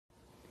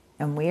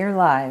And we are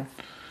live.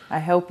 I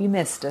hope you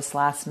missed us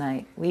last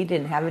night. We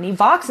didn't have any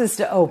boxes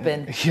to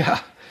open.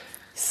 Yeah.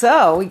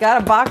 So we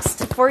got a box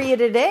for you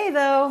today,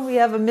 though. We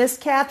have a Miss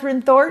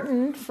Catherine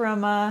Thornton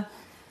from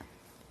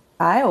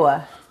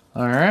Iowa.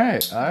 All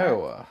right,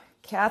 Iowa.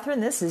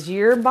 Catherine, this is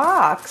your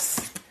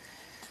box.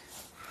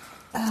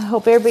 I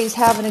hope everybody's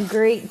having a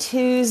great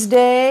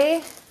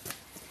Tuesday.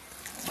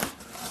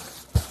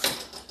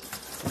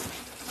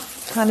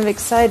 Kind of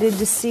excited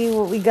to see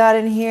what we got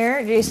in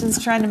here.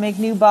 Jason's trying to make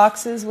new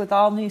boxes with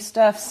all new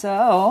stuff,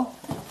 so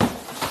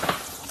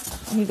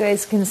you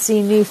guys can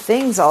see new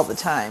things all the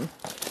time.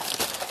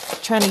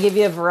 Trying to give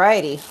you a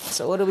variety.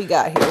 So what do we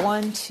got here?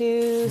 1,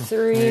 2,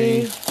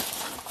 3,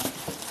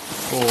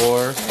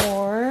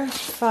 4,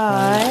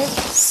 5,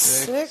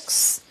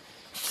 6,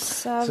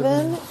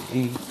 7,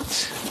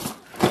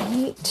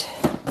 8,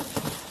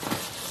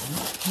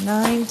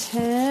 9,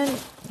 10,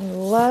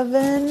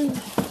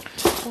 11,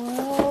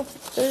 12,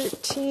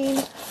 13,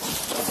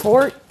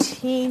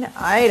 14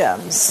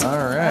 items. All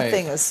right. That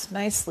thing is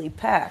nicely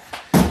packed.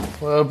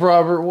 What up,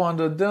 Robert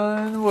Wanda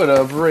Dunn? What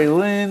up, Ray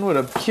Lynn? What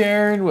up,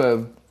 Karen? What up,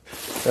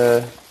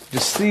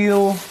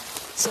 Jaceel?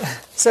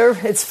 So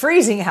it's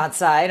freezing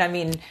outside. I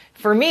mean,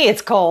 for me,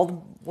 it's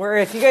cold. Where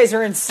if you guys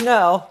are in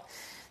snow,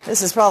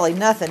 this is probably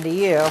nothing to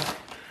you.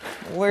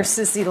 We're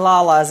sissy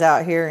lalas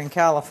out here in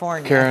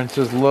California. Karen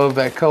says, love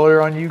that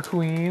color on you,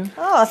 Queen.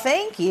 Oh,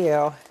 thank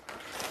you.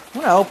 I'm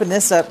going to open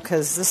this up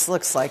because this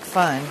looks like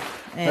fun.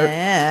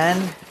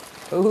 And,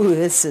 ooh,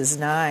 this is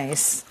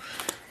nice.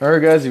 All right,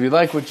 guys, if you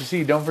like what you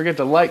see, don't forget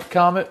to like,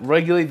 comment,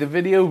 regulate the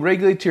video,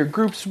 regulate your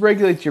groups,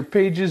 regulate your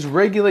pages,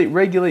 regulate,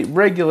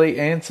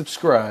 and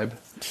subscribe.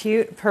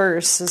 Cute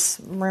purse. This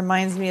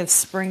reminds me of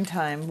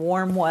springtime,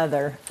 warm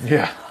weather.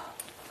 Yeah.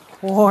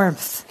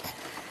 Warmth.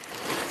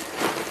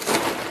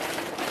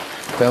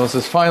 That was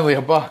just finally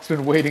a box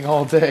been waiting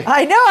all day.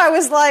 I know, I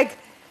was like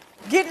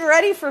getting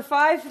ready for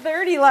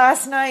 5:30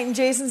 last night, and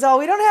Jason's all,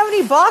 we don't have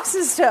any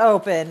boxes to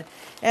open.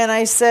 And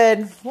I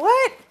said,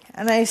 what?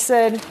 And I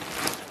said,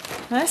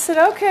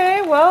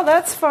 okay, well,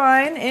 that's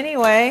fine.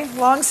 Anyway,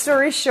 long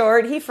story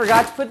short, he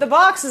forgot to put the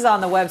boxes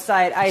on the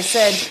website. I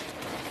said,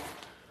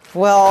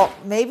 well,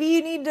 maybe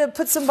you need to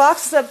put some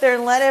boxes up there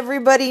and let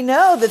everybody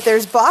know that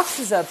there's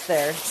boxes up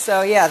there.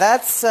 So, yeah,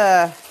 that's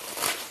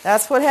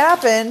what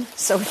happened.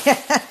 So,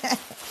 yeah.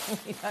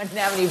 We didn't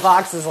have any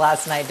boxes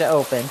last night to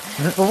open.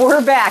 But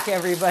we're back,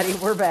 everybody.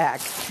 We're back.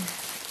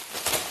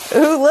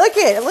 Ooh, look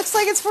it. It looks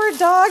like it's for a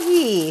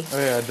doggy. Oh,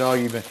 yeah,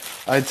 doggy.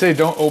 I'd say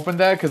don't open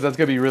that because that's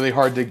going to be really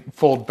hard to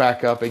fold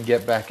back up and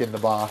get back in the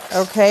box.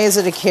 Okay, is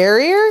it a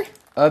carrier?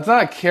 It's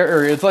not a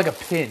carrier. It's like a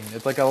pin.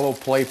 It's like a little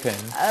play pin.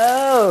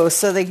 Oh,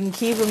 so they can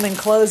keep them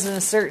enclosed in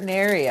a certain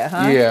area,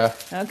 huh? Yeah.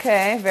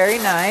 Okay, very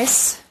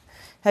nice.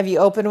 Have you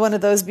opened one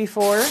of those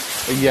before?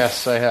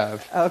 Yes, I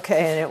have.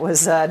 Okay, and it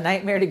was a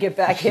nightmare to get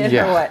back in,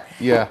 yeah. or what?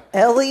 Yeah.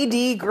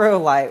 LED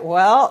grow light.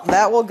 Well,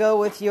 that will go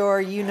with your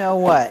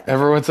you-know-what.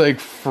 Everyone's like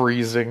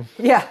freezing.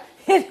 Yeah,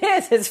 it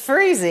is. It's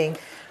freezing.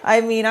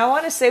 I mean, I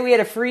want to say we had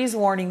a freeze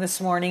warning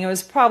this morning. It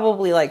was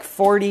probably like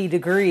 40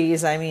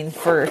 degrees. I mean,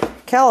 for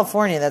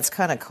California, that's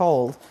kind of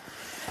cold.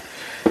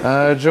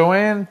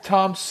 Joanne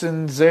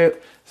Thompson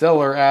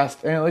Zeller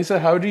asked, Aunt Lisa,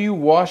 how do you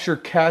wash your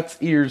cat's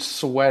ear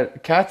sweaters?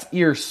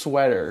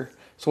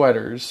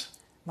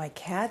 My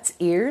cat's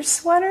ear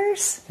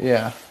sweaters?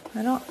 Yeah.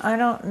 I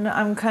don't know.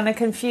 I'm kind of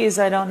confused.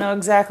 I don't know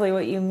exactly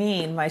what you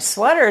mean. My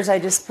sweaters, I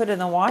just put in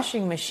the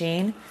washing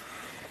machine.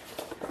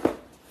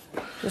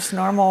 Just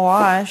normal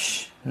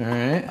wash. All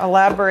right.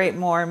 Elaborate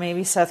more.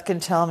 Maybe Seth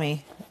can tell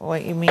me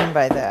what you mean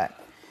by that.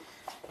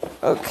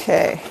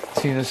 Okay.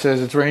 Tina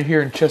says it's right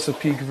here in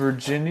Chesapeake,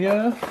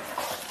 Virginia.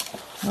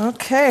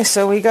 Okay,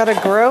 so we got a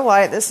grow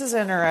light. This is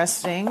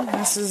interesting.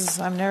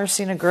 I've never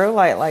seen a grow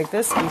light like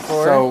this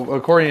before. So,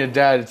 according to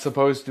Dad, it's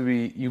supposed to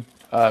be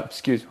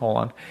hold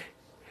on.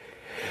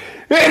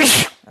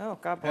 Oh,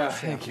 God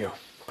bless you. Thank you.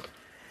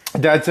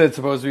 Dad said it's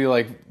supposed to be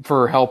like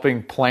for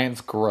helping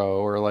plants grow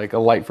or like a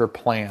light for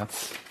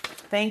plants.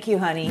 Thank you,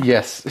 honey.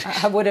 Yes.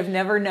 I would have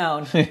never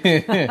known.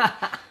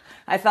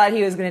 I thought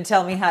he was going to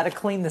tell me how to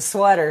clean the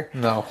sweater.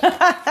 No.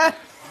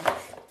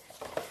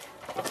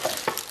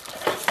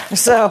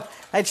 So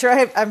I'm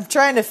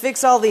trying to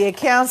fix all the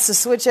accounts to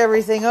switch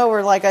everything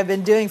over like I've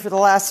been doing for the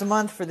last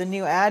month for the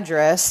new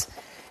address.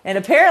 And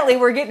apparently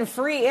we're getting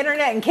free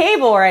internet and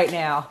cable right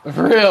now.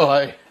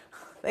 Really?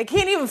 They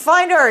can't even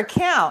find our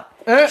account.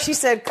 She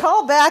said,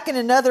 call back in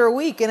another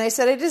week. And I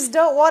said, I just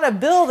don't want a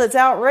bill that's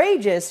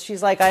outrageous.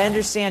 She's like, I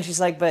understand. She's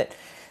like, but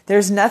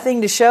there's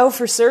nothing to show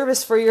for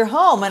service for your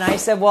home. And I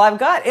said, well, I've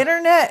got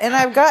internet and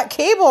I've got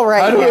cable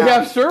right now. How do we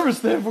have service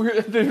then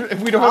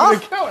if we don't have an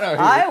account out here?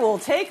 I will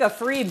take a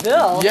free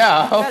bill.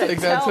 Yeah, I'll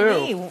take that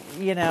too. Me,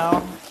 you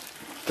know.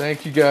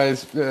 Thank you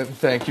guys.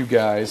 Thank you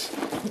guys.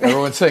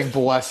 Everyone's saying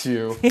bless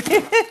you.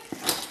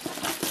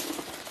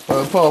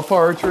 Paul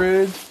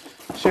Partridge.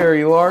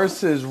 Sherry Lars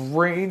says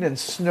rain and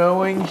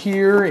snowing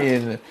here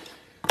in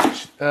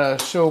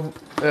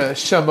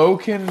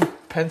Shamokin,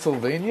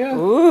 Pennsylvania.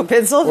 Ooh,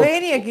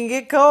 Pennsylvania can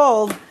get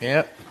cold.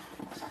 Yep.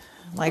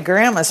 My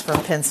grandma's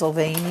from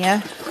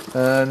Pennsylvania.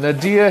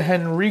 Nadia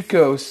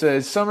Henrico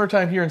says,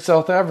 summertime here in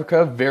South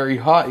Africa, very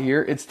hot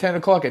here. It's 10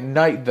 o'clock at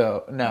night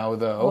now.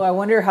 Oh, I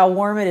wonder how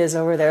warm it is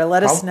over there.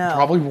 Let us know.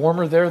 Probably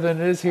warmer there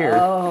than it is here.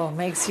 Oh,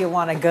 makes you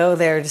want to go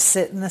there to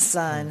sit in the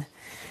sun.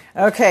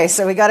 Okay,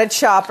 so we got a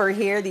chopper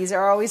here. These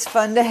are always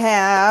fun to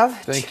have.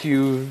 Thank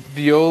you,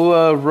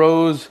 Viola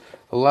Rose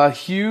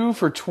LaHue,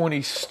 for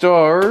 20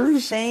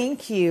 stars.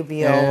 Thank you,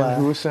 Viola.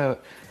 And who was that?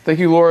 Thank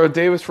you, Laura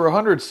Davis, for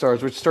 100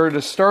 stars, which started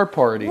a star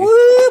party.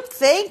 Whoop!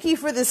 Thank you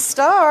for the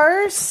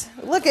stars.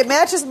 Look, it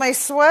matches my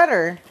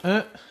sweater.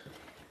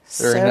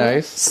 Very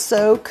nice.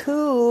 So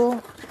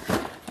cool.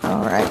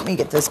 All right, let me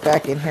get this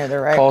back in here the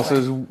right Paul way.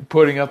 says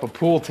putting up a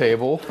pool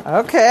table.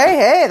 Okay,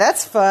 hey,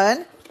 that's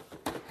fun.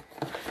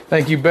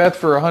 Thank you, Beth,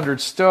 for 100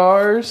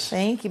 stars.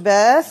 Thank you,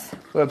 Beth.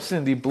 We have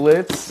Cindy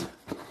Blitz.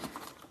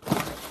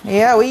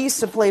 Yeah, we used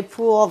to play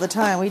pool all the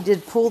time. We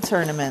did pool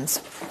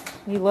tournaments.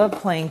 We love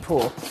playing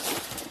pool.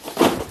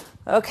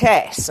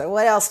 Okay, so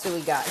what else do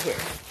we got here?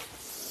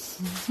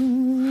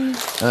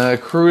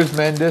 Cruz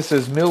Mendez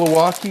says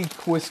Milwaukee,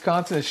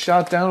 Wisconsin is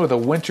shot down with a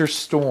winter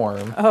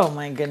storm. Oh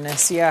my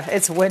goodness, yeah,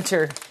 it's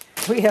winter.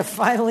 We have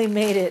finally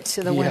made it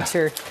to the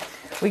winter.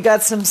 We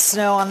got some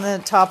snow on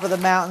the top of the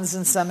mountains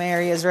in some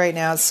areas right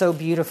now. It's so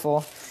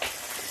beautiful.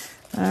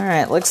 All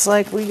right, looks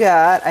like we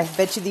got, I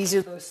bet you these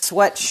are those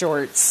sweat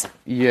shorts.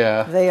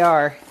 Yeah. They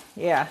are.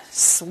 Yeah,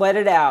 sweat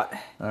it out.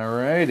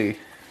 Alrighty.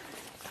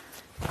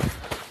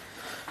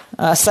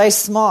 Size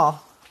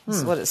small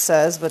is what it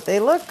says, but they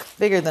look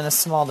bigger than a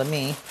small to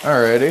me.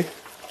 Alrighty.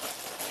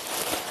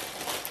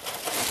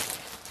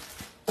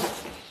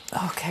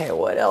 Okay,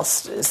 what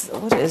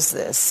is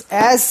this?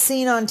 As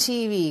seen on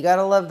TV.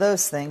 Gotta love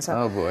those things.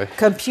 Huh? Oh boy.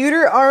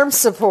 Computer arm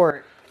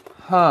support.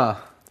 Huh.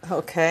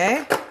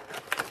 Okay.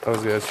 I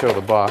was going to show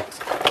the box.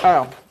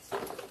 Oh.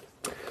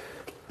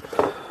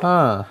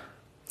 Huh.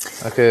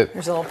 Okay.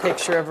 There's a little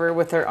picture of her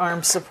with her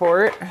arm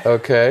support.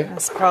 Okay.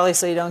 That's probably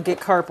so you don't get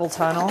carpal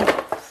tunnel.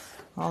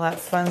 All that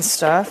fun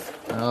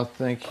stuff. Well,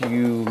 thank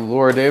you,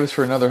 Laura Davis,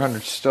 for another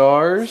 100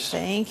 stars.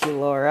 Thank you,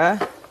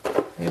 Laura.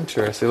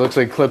 Interesting. It looks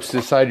like clips to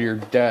the side of your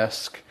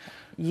desk.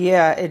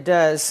 Yeah, it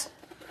does.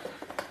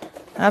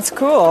 That's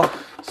cool.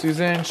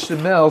 Suzanne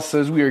Chamel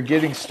says we are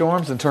getting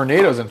storms and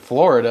tornadoes in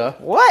Florida.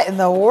 What in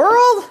the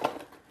world?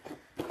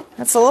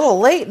 That's a little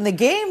late in the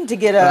game to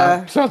get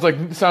a... Sounds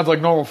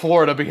like normal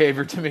Florida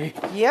behavior to me.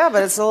 Yeah,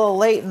 but it's a little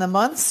late in the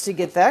months to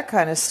get that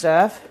kind of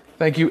stuff.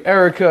 Thank you,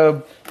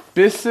 Erica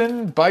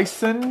Bison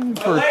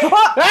for... What's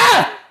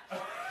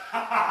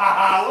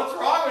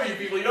wrong with you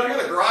people? You don't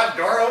hear the garage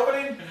door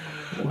opening?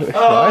 What?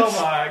 Oh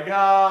my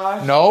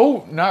gosh.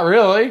 No, not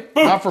really.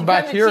 Not from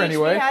back here Teach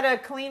anyway. me how to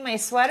clean my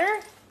sweater?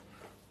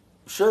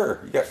 Sure,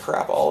 you got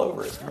crap all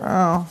over it.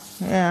 Oh,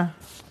 yeah.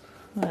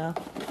 Well.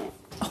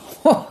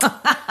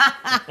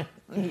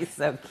 He's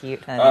so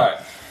cute, honey. All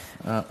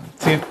right.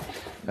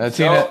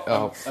 Tina,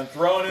 I'm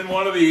throwing in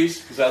one of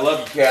these because I love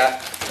you,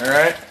 cat. All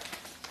right.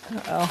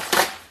 Uh-oh.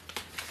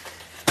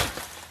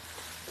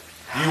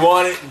 You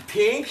want it in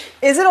pink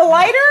Is it a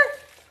lighter?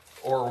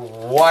 or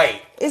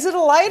white? Is it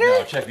a lighter?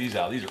 No, check these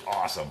out. These are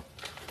awesome.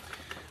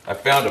 I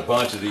found a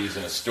bunch of these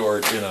in a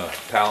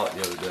pallet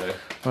the other day.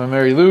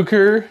 Mary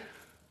Luker.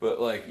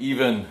 But like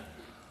even,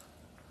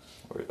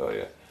 oh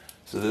yeah.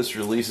 So this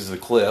releases the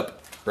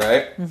clip,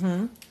 right?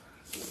 Mm-hmm.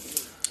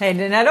 Hey,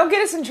 now don't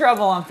get us in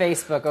trouble on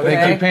Facebook, okay?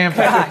 Thank you, Pam,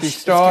 for 50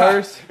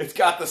 stars. It's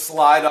got the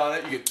slide on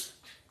it. You can,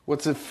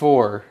 What's it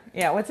for?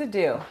 Yeah, what's it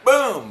do?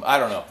 boom. I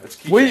don't know. It's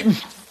keychain. Wait.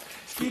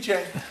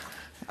 Keychain.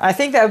 I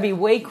think that would be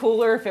way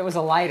cooler if it was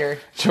a lighter.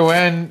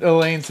 Joanne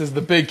Elaine says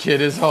the big kid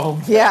is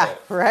home. Yeah,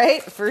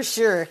 right? For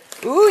sure.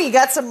 Ooh, you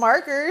got some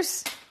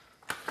markers.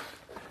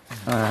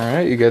 All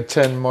right, you got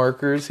 10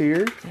 markers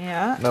here.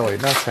 Yeah. No,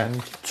 wait, not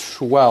 10.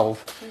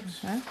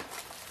 12. Okay.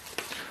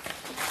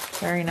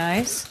 Very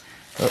nice.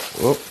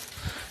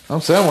 Oh,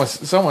 someone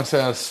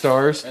sent us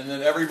stars. And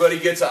then everybody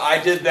gets a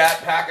I did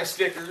that pack of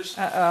stickers.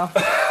 Uh-oh.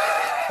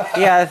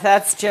 Yeah,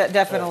 that's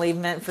definitely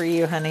meant for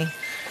you, honey.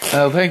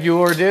 Thank you,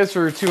 Laura Diz,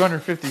 for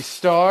 250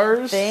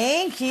 stars.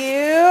 Thank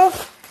you.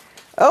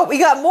 Oh, we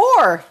got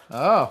more.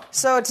 Oh.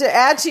 So to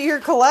add to your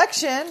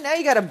collection, now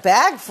you got a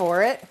bag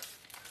for it.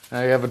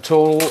 Now you have a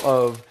total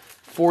of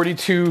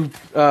 42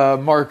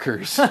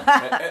 markers.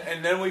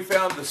 And then we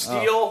found the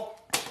steel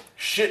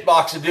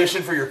shitbox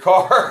edition for your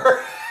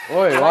car.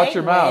 Boy, watch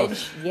your mouth.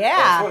 Yeah.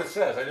 That's what it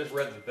says. I just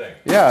read the thing.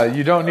 Yeah,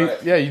 you don't need.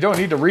 Right. Yeah, you don't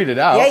need to read it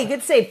out. Yeah, you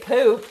could say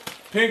poop.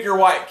 Pink or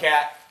white,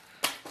 cat?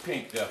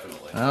 Pink,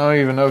 definitely. I don't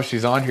even know if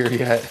she's on here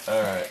yet.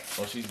 All right.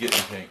 Well, she's getting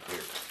pink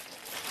here.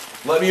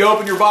 Let me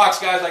open your box,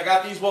 guys. I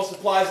got these while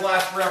supplies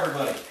last for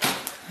everybody.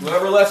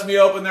 Whoever lets me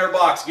open their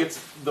box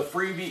gets the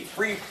free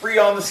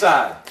on the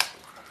side.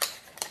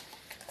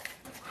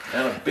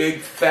 And a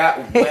big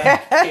fat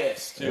wet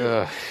kiss too.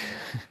 Ugh.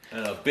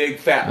 And a big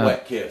fat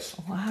wet kiss.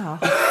 Wow.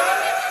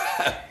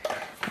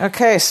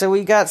 Okay, so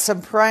we got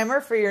some primer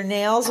for your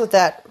nails with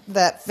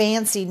that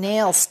fancy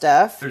nail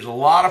stuff. There's a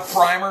lot of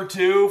primer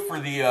too for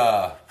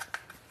the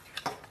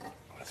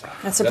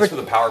That's for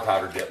the power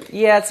powder dip.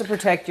 Yeah, it's to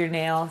protect your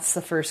nail. It's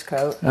the first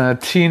coat.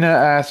 Tina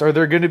asks, are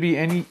there going to be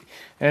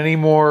any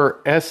more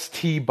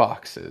ST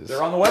boxes?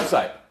 They're on the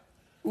website.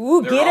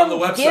 Ooh, get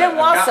them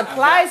while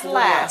supplies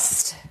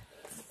last.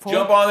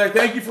 Jump on there.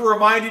 Thank you for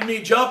reminding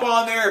me. Jump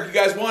on there. If you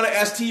guys want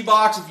an ST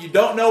box, if you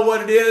don't know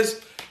what it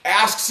is,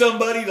 ask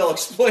somebody. They'll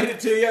explain it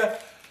to you.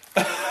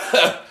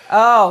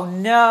 Oh,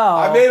 no.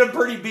 I made them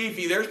pretty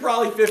beefy. There's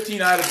probably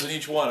 15 items in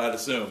each one, I'd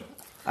assume.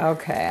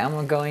 Okay,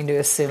 I'm going to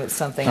assume it's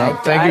something I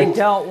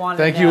don't want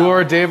to know. Thank you,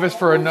 Laura Davis,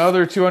 for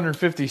another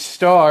 250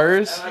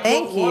 stars.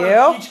 Thank you. One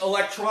of each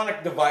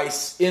electronic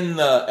device in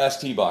the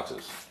ST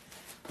boxes.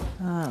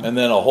 And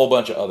then a whole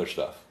bunch of other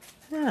stuff.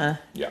 Huh.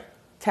 Yeah.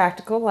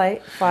 Tactical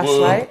light,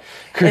 flashlight.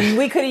 And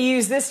we could have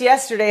used this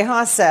yesterday,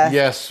 huh, Seth?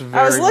 Yes, very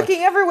I was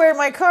looking everywhere in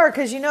my car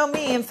because you know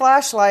me and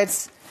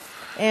flashlights.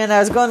 And I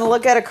was going to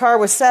look at a car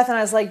with Seth, and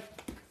I was like,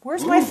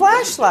 where's my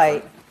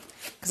flashlight?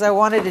 Because I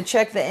wanted to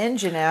check the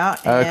engine out.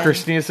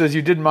 Christina says,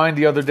 you didn't mind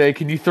the other day.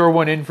 Can you throw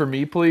one in for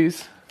me,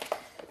 please?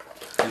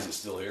 Is it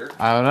still here?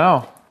 I don't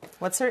know.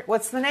 What's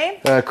the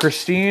name?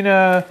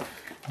 Christina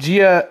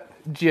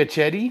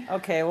Giachetti.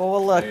 Okay, well,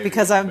 we'll look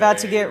because I'm about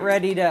to get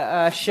ready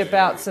to ship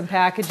out some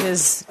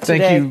packages today.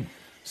 Thank you.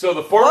 So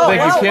the formal,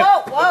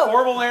 whoa.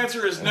 formal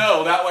answer is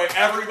no. That way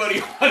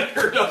everybody on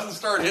here doesn't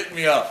start hitting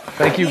me up.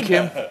 Thank you,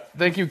 Kim.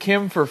 Thank you,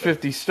 Kim, for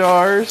 50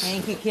 stars.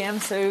 Thank you, Kim.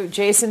 So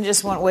Jason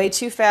just went way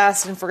too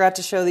fast and forgot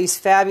to show these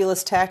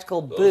fabulous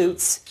tactical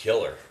boots.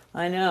 Killer.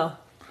 I know.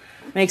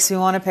 Makes me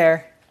want a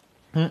pair.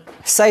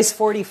 Size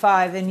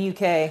 45 in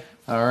UK.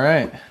 All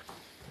right.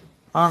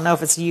 I don't know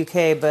if it's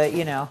UK, but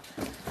you know.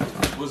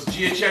 What's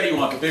Giachetti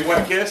want? The big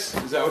wet kiss?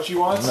 Is that what she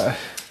wants?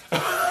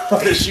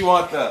 Or does she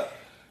want the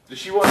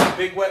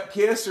big wet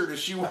kiss, or does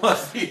she want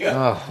the...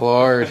 Oh,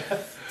 Lord.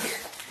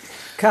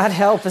 God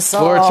help us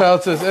all. Laura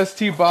Child says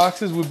ST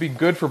boxes would be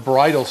good for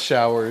bridal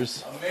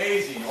showers.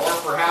 Amazing. Or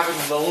for having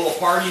the little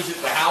parties at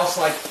the house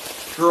like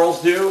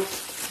girls do.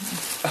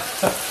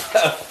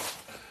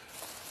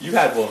 You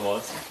had one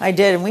once. I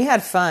did, and we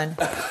had fun.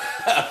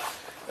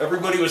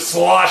 Everybody was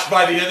sloshed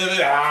by the end of it.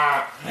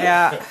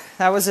 Yeah,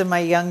 that was in my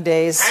young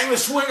days. Hang the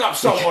swing up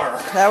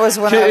somewhere. That was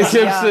when I was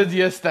Kim young. said,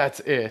 yes, that's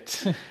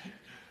it.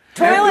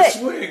 Toilet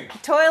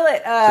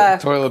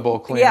bowl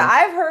cleaner. Yeah,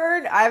 I've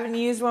heard, I haven't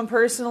used one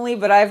personally,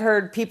 but I've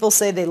heard people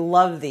say they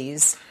love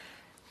these.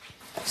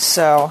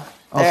 So.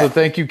 Also,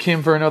 thank you,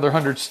 Kim, for another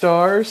 100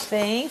 stars.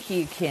 Thank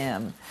you,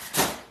 Kim.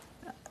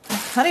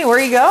 Honey, where are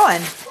you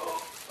going?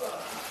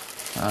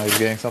 Oh, he's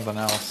getting something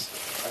else.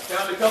 I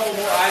found a couple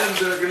more items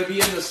that are going to be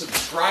in the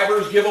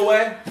subscribers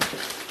giveaway.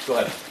 Go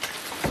ahead.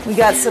 We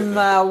got some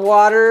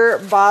water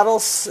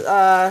bottles,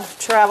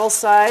 travel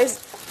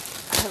size.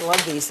 I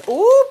love these.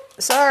 Ooh,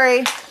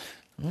 sorry.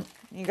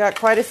 You got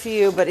quite a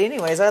few, but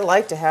anyways, I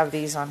like to have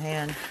these on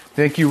hand.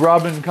 Thank you,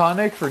 Robin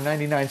Connick, for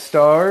 99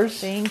 stars.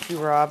 Thank you,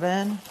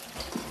 Robin.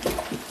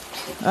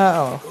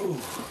 Uh-oh.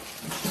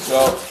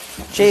 So,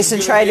 Jason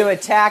tried to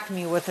attack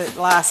me with it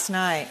last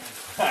night.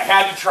 I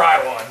had to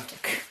try one.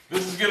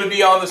 This is going to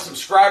be on the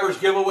subscribers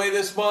giveaway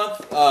this month.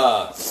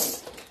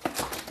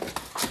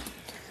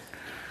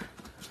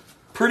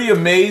 Pretty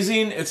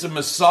amazing. It's a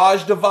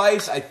massage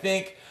device. I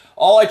think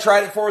all I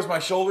tried it for was my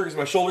shoulder because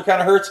my shoulder kind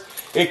of hurts.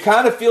 It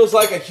kind of feels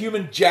like a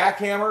human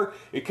jackhammer.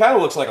 It kind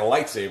of looks like a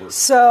lightsaber.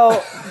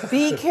 So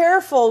be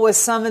careful with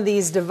some of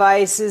these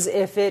devices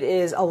if it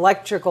is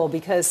electrical,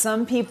 because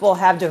some people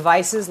have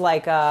devices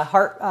like a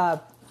heart,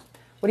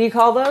 what do you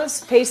call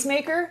those?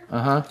 Pacemaker?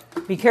 Uh-huh.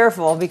 Be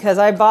careful, because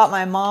I bought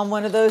my mom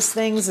one of those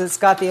things that's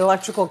got the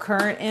electrical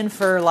current in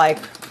for, like,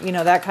 you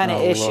know, that kind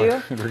of issue.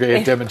 Lord. We're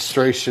getting a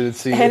demonstration and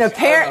see. And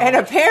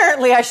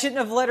apparently I shouldn't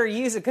have let her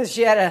use it because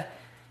she had a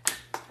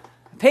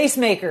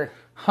pacemaker.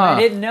 Huh. I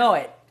didn't know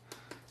it.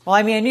 Well,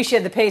 I mean, I knew she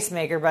had the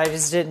pacemaker, but I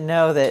just didn't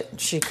know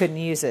that she couldn't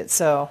use it.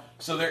 So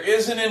there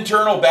is an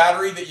internal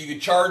battery that you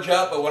could charge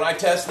up, but when I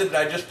tested it,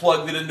 I just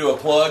plugged it into a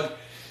plug,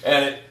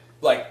 and it,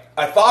 like,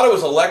 I thought it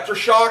was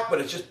electroshock,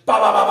 but it's just...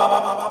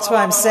 That's what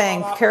I'm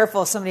saying.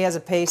 Careful if somebody has a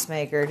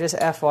pacemaker, just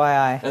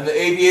FYI. And the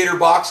Aviator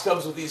box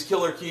comes with these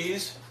killer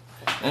keys,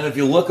 and if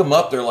you look them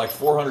up, they're like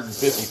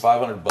 $450,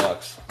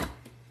 $500.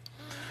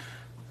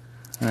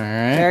 All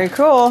right. Very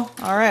cool.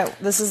 All right.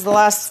 This is the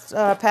last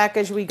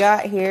package we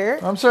got here.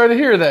 I'm sorry to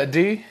hear that,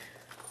 Dee.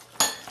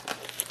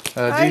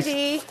 Hi,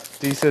 Dee.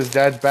 Dee says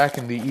Dad's back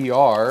in the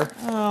ER.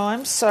 Oh,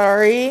 I'm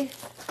sorry.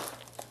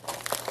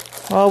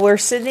 Well, we're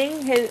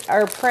sending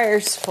our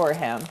prayers for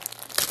him.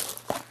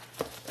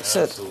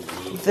 Absolutely.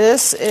 So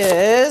this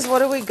is, what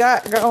do we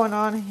got going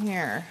on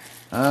here?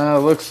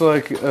 Looks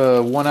like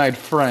a one-eyed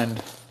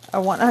friend.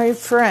 A one-eyed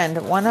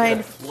friend.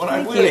 One-eyed.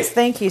 One-eyed Willie.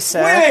 Thank you,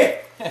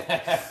 Seth.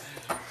 Willie!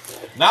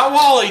 Not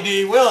Wally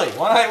D. Willie.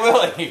 One-eyed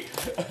Willie.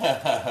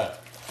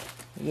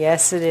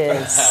 Yes, it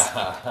is.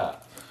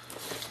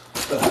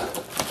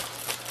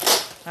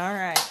 All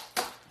right.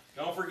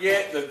 Don't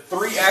forget the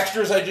 3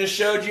 extras I just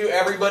showed you.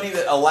 Everybody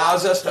that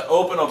allows us to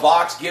open a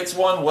box gets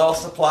one while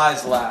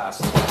supplies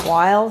last.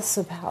 While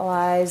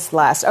supplies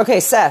last. Okay,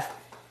 Seth.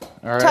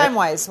 All right.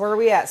 Time-wise, where are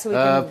we at? So we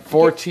can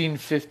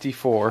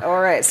 14:54.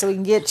 All right, so we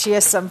can get you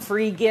some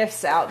free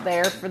gifts out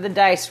there for the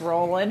dice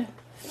rolling.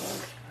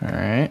 All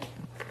right.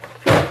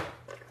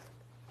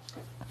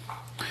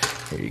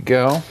 Here you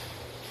go.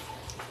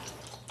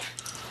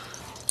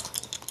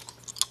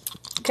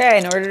 Okay,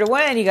 in order to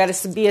win, you got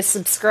to be a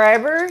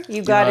subscriber.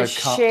 You got to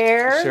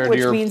share,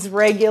 which means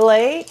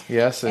regulate.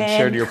 Yes, and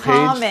share to your page.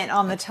 Comment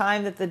on the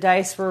time that the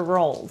dice were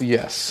rolled.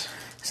 Yes.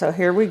 So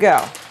here we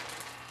go.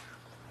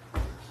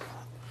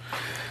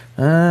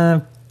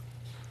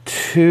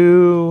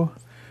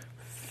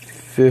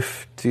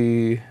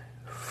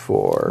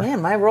 2:54.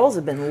 Man, my rolls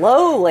have been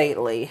low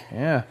lately.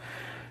 Yeah.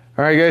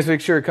 All right, guys,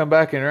 make sure to come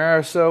back in an hour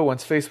or so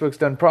once Facebook's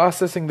done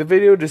processing the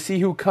video to see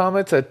who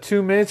comments at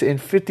 2 minutes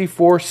and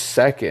 54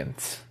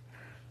 seconds.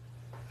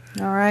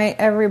 All right,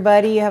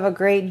 everybody, have a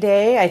great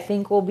day. I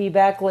think we'll be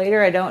back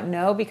later. I don't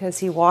know because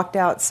he walked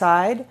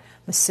outside. I'm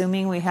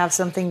assuming we have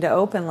something to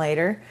open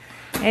later.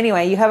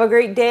 Anyway, you have a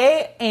great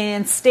day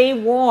and stay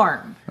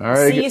warm. All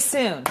right. See you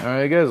soon. All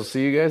right, guys, we'll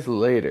see you guys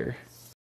later.